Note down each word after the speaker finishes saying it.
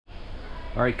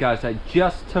Alright guys, I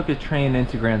just took a train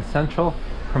into Grand Central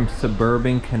from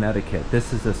suburban Connecticut.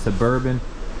 This is a suburban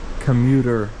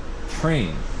commuter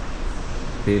train.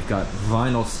 They've got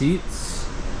vinyl seats,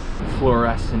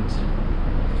 fluorescent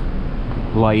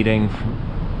lighting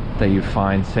that you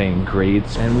find, say, in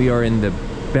grades. And we are in the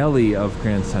belly of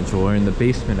Grand Central, or in the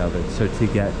basement of it. So to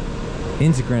get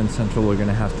into Grand Central, we're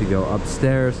gonna have to go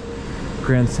upstairs.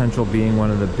 Grand Central being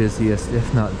one of the busiest,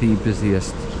 if not the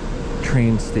busiest,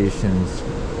 train stations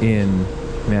in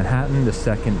Manhattan, the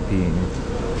second being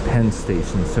Penn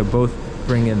Station. So both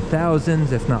bring in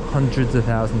thousands, if not hundreds of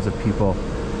thousands of people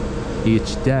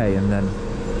each day. And then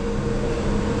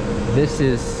this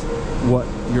is what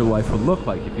your life would look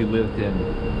like if you lived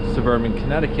in suburban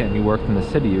Connecticut and you worked in the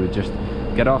city. You would just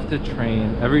get off the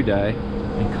train every day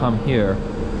and come here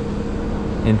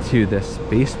into this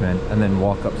basement and then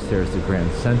walk upstairs to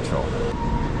Grand Central.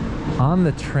 On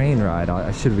the train ride,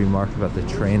 I should remark about the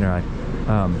train ride,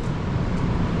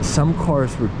 some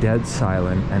cars were dead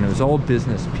silent and it was all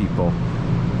business people,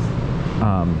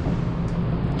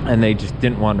 and they just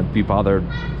didn't want to be bothered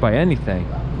by anything,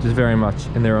 just very much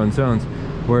in their own zones.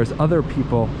 Whereas other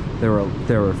people, there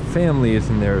were families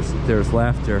and there's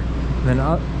laughter. And then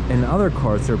in other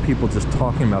cars, there were people just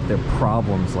talking about their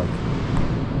problems, like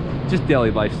just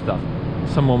daily life stuff.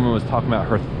 Some woman was talking about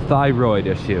her thyroid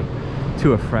issue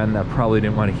to a friend that probably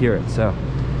didn't want to hear it. So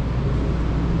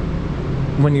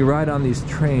when you ride on these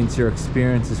trains, your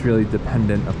experience is really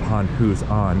dependent upon who's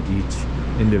on each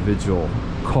individual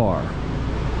car.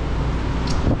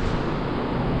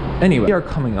 Anyway, we are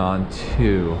coming on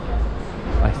to,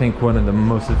 I think, one of the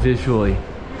most visually,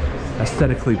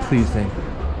 aesthetically pleasing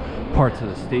parts of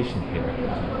the station here.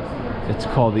 It's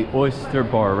called the Oyster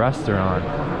Bar Restaurant.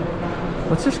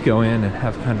 Let's just go in and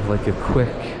have kind of like a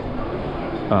quick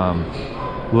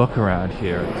look around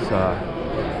here. It's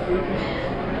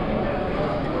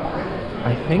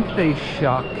I think they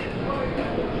shuck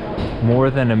more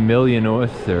than 1 million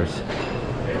oysters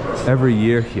every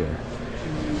year here.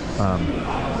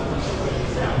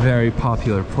 Very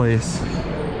popular place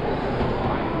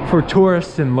for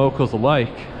tourists and locals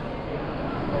alike.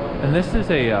 And this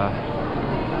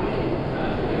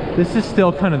is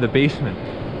still kind of the basement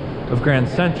of Grand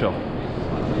Central.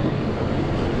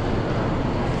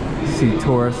 See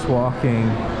tourists walking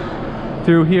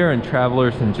through here and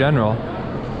travelers in general.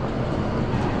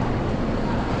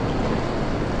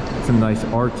 Some nice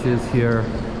arches here.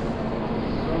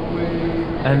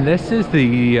 And this is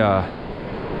the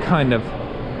kind of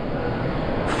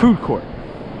food court.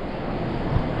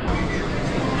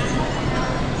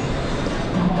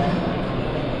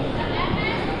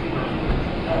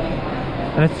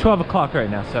 And it's 12 o'clock right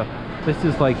now, so this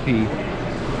is like the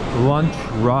lunch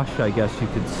rush, I guess you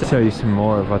could say. Show you some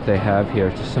more of what they have here.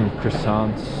 Just some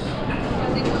croissants.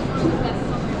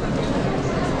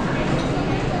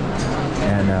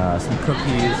 And some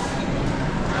cookies.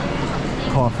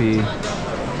 Coffee.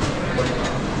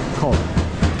 Called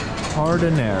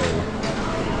Cardinary.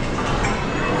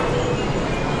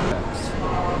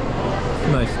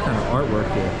 Nice kind of artwork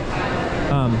here.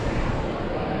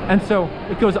 And so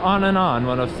it goes on and on.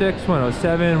 106,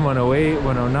 107, 108,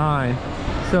 109.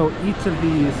 So each of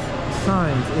these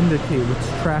signs indicate which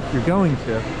track you're going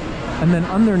to. And then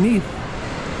underneath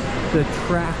the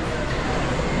track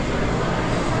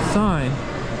sign,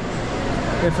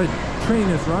 if a train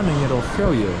is running, it'll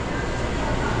show you.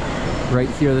 Right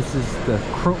here, this is the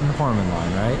Croton Harmon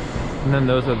line, right? And then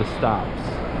those are the stops.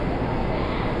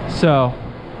 So,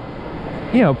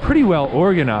 you know, pretty well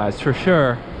organized for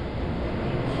sure.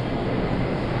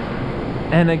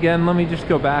 And again, let me just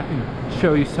go back and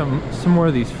show you some more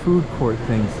of these food court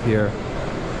things here.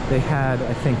 They had,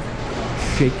 I think,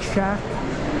 Shake Shack.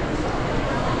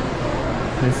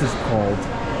 This is called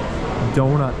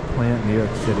Donut Plant, New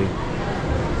York City.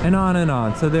 And on and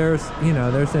on. So there's, you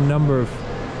know, there's a number of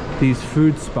these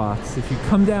food spots. If you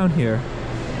come down here,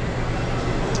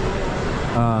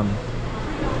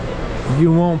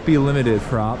 you won't be limited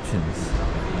for options.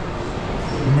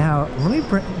 Now, let me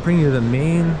bring you to the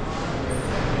main,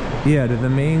 to the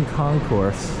main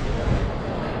concourse.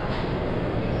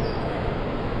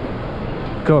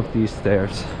 Go up these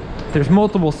stairs. There's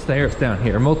multiple stairs down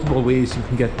here, multiple ways you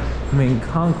can get the main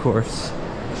concourse.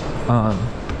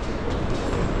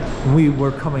 We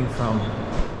were coming from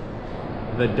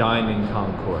the dining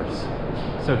concourse.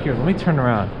 So here, let me turn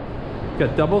around. We've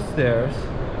got double stairs.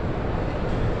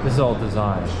 This is all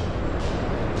design.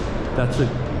 That's the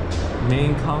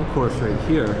main concourse right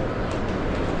here.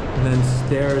 And then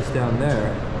stairs down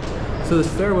there. So the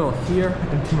stairwell here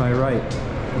and to my right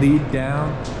lead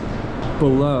down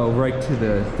below right to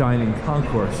the dining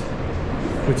concourse.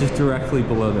 which is directly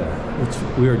below there, which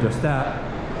we were just at.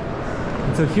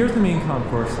 And so here's the main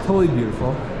concourse, totally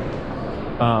beautiful.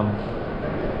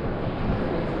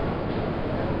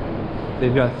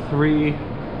 They've got 3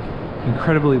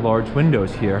 incredibly large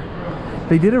windows here.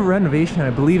 They did a renovation, I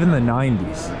believe, in the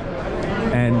 90s.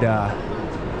 And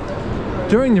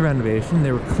during the renovation,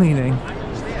 they were cleaning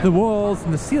the walls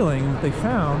and the ceiling. What they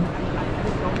found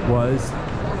was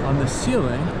on the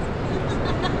ceiling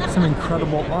some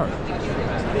incredible art.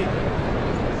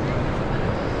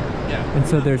 And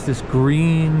so there's this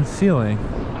green ceiling,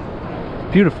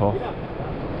 beautiful.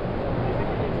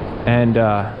 And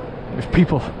there's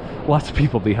people, lots of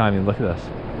people behind me. Look at this.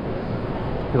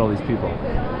 Look at all these people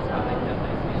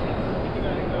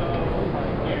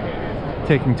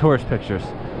taking tourist pictures.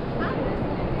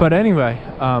 But anyway,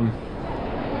 kind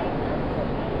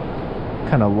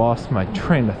of lost my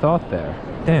train of thought there.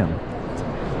 Damn.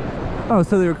 Oh,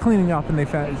 so they were cleaning up and they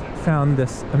found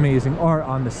this amazing art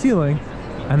on the ceiling,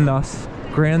 and thus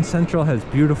Grand Central has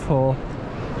beautiful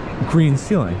green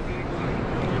ceiling.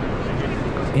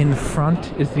 In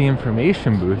front is the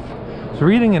information booth. So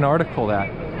reading an article that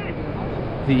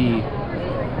the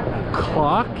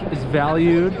clock is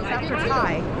valued,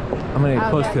 I'm gonna get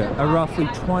close to it, at roughly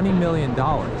 $20 million.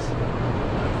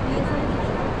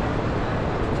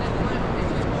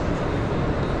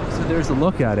 So there's a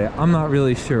look at it. I'm not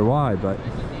really sure why, but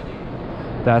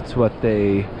that's what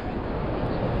they've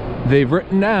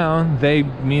written down. They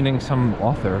meaning some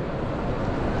author.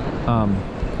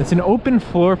 It's an open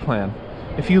floor plan.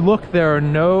 If you look, there are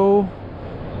no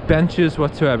benches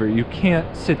whatsoever. You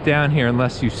can't sit down here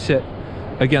unless you sit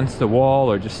against the wall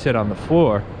or just sit on the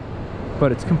floor.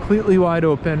 But it's completely wide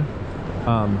open.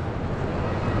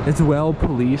 It's well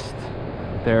policed.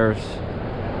 There's,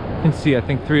 you can see, I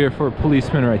think 3 or 4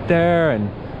 policemen right there,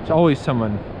 and there's always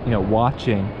someone, you know,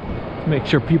 watching to make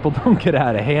sure people don't get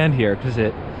out of hand here, because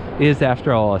it is,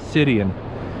 after all, a city, and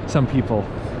some people,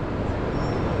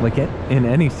 like in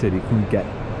any city, can get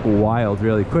wild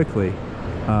really quickly.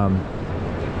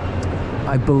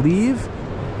 I believe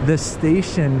the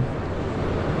station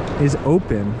is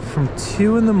open from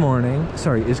 2 in the morning.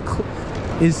 Sorry,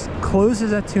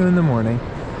 closes at 2 in the morning,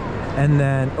 and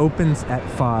then opens at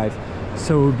 5.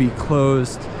 So it would be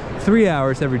closed 3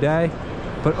 hours every day,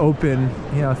 but open,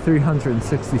 you know,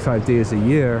 365 days a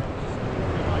year.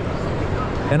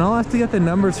 And I'll have to get the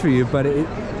numbers for you, but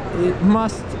it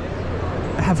must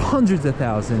have hundreds of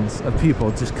thousands of people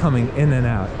just coming in and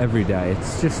out every day.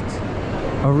 It's just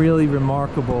a really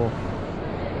remarkable,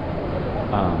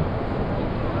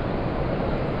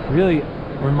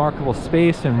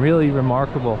 space, and really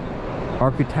remarkable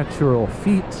architectural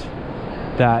feat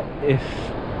that, if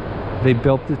they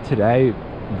built it today,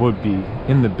 would be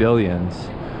in the billions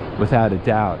without a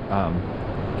doubt,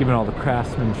 given all the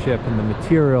craftsmanship and the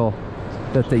material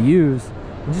that they use,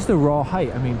 and just the raw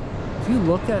height. I mean, if you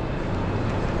look at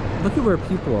where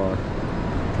people are,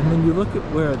 and then you look at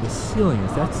where the ceiling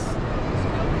is, that's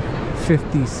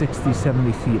 50, 60,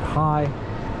 70 feet high,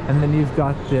 and then you've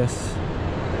got this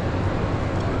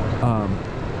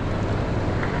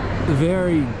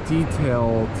very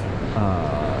detailed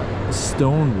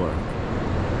stonework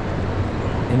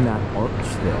in that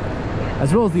arch there,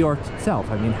 as well as the arch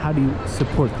itself. I mean, how do you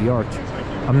support the arch?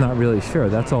 I'm not really sure.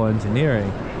 That's all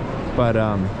engineering, but